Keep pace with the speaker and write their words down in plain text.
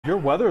Your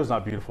weather is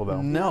not beautiful,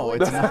 though. No,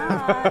 it's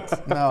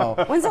not.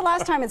 No. When's the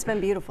last time it's been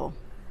beautiful?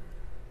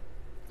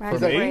 For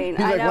me? He's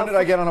like, when did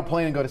I get on a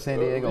plane and go to San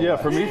Diego? Yeah,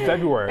 for me,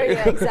 February.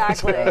 Yeah,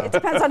 exactly. It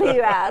depends on who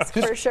you ask,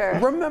 for sure.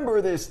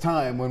 Remember this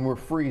time when we're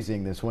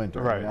freezing this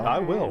winter. Right, you know? I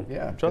will.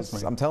 Yeah, trust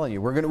me. I'm telling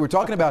you, we're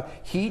talking about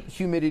heat,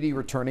 humidity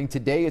returning.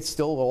 Today, it's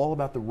still all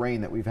about the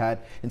rain that we've had.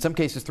 In some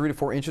cases, 3 to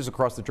 4 inches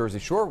across the Jersey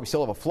Shore. We still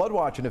have a flood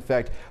watch in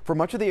effect for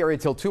much of the area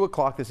till 2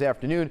 o'clock this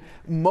afternoon.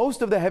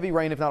 Most of the heavy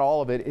rain, if not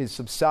all of it, is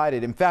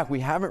subsided. In fact,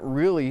 we haven't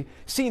really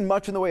seen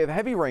much in the way of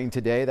heavy rain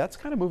today. That's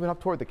kind of moving up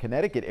toward the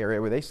Connecticut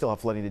area where they still have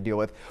flooding to deal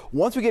with.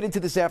 Once we get into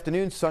this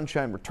afternoon,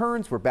 sunshine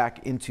returns. We're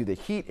back into the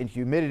heat and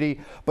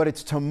humidity, but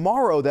it's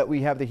tomorrow that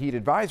we have the heat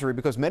advisory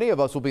because many of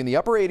us will be in the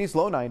upper 80s,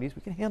 low 90s.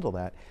 We can handle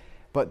that,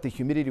 but the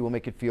humidity will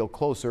make it feel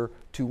closer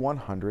to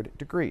 100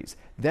 degrees.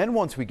 Then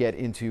once we get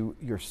into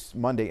your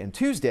Monday and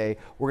Tuesday,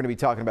 we're going to be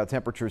talking about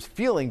temperatures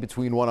feeling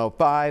between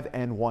 105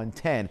 and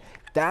 110.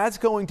 That's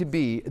going to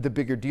be the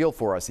bigger deal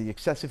for us. The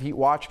excessive heat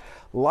watch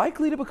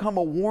likely to become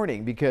a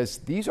warning because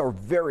these are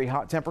very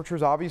hot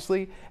temperatures,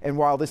 obviously. And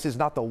while this is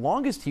not the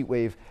longest heat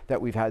wave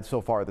that we've had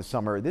so far this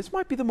summer, this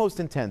might be the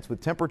most intense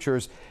with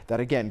temperatures that,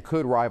 again,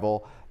 could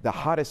rival the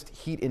hottest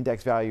heat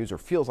index values or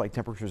feels like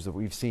temperatures that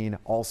we've seen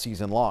all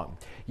season long.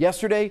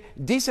 Yesterday,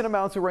 decent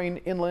amounts of rain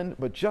inland,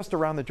 but just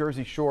around the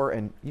Jersey Shore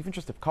and even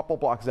just a couple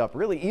blocks up,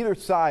 really either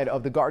side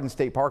of the Garden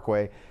State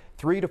Parkway.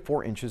 3 to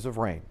 4 inches of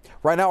rain.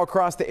 Right now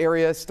across the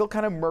area, still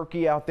kind of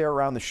murky out there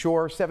around the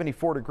shore.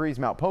 74 degrees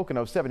Mount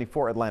Pocono,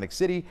 74 Atlantic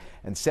City,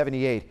 and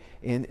 78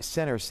 in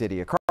Center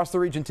City. Across the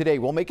region today,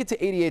 we'll make it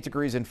to 88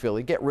 degrees in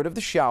Philly, get rid of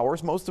the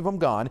showers, most of them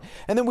gone,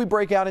 and then we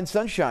break out in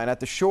sunshine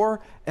at the shore.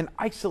 An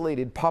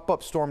isolated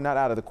pop-up storm not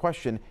out of the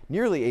question,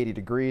 nearly 80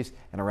 degrees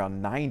and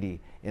around 90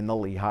 in the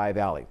Lehigh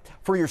Valley.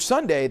 For your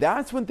Sunday,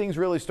 that's when things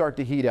really start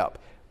to heat up.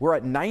 We're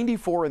at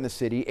 94 in the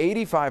city,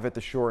 85 at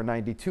the shore,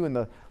 92 in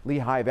the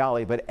Lehigh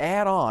Valley, but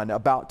add on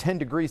about 10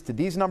 degrees to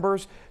these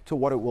numbers to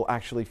what it will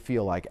actually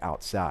feel like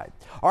outside.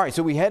 All right,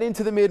 so we head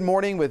into the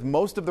mid-morning with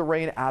most of the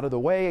rain out of the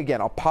way.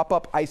 Again, a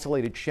pop-up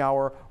isolated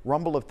shower,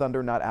 rumble of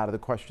thunder not out of the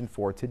question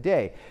for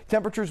today.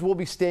 Temperatures will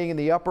be staying in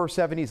the upper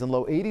 70s and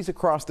low 80s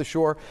across the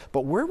shore,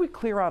 but where we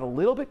clear out a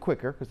little bit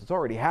quicker, because it's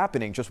already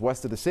happening just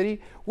west of the city,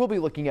 we'll be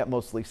looking at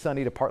mostly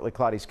sunny to partly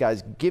cloudy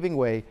skies, giving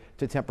way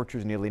to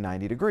temperatures nearly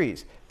 90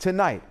 degrees.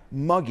 Tonight,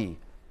 muggy.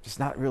 Just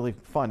not really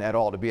fun at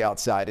all to be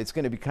outside. It's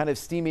going to be kind of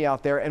steamy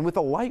out there, and with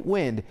a light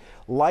wind,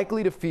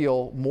 likely to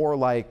feel more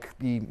like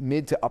the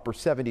mid to upper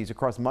 70s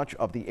across much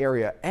of the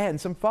area, and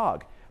some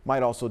fog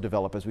might also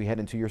develop as we head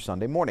into your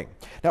Sunday morning.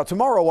 Now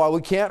tomorrow, while we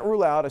can't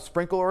rule out a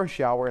sprinkle or a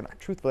shower, and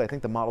truthfully I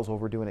think the model's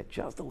overdoing it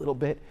just a little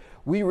bit,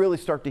 we really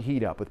start to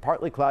heat up with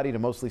partly cloudy to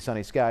mostly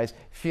sunny skies,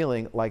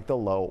 feeling like the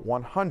low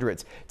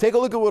 100s. Take a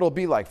look at what it'll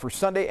be like for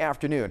Sunday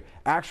afternoon.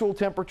 Actual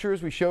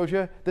temperatures we showed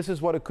you, this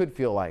is what it could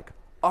feel like.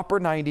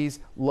 Upper 90s,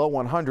 low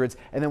 100s.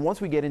 And then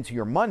once we get into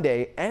your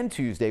Monday and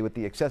Tuesday with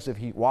the excessive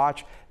heat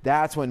watch,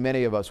 that's when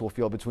many of us will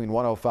feel between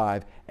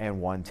 105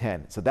 and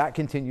 110. So that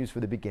continues for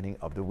the beginning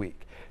of the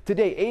week.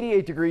 Today,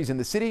 88 degrees in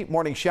the city,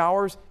 morning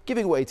showers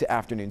giving way to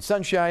afternoon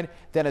sunshine.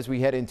 Then as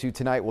we head into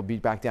tonight, we'll be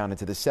back down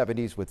into the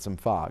 70s with some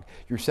fog.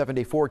 Your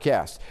 7-day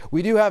forecast.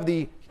 We do have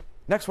the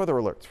next weather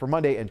alerts for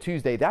Monday and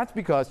Tuesday. That's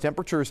because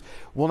temperatures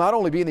will not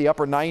only be in the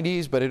upper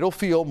 90s, but it'll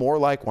feel more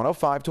like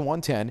 105 to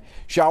 110.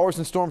 Showers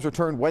and storms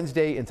return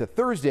Wednesday into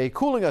Thursday,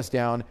 cooling us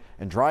down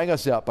and drying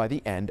us up by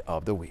the end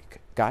of the week.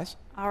 Guys?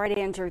 All right,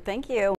 Andrew, thank you.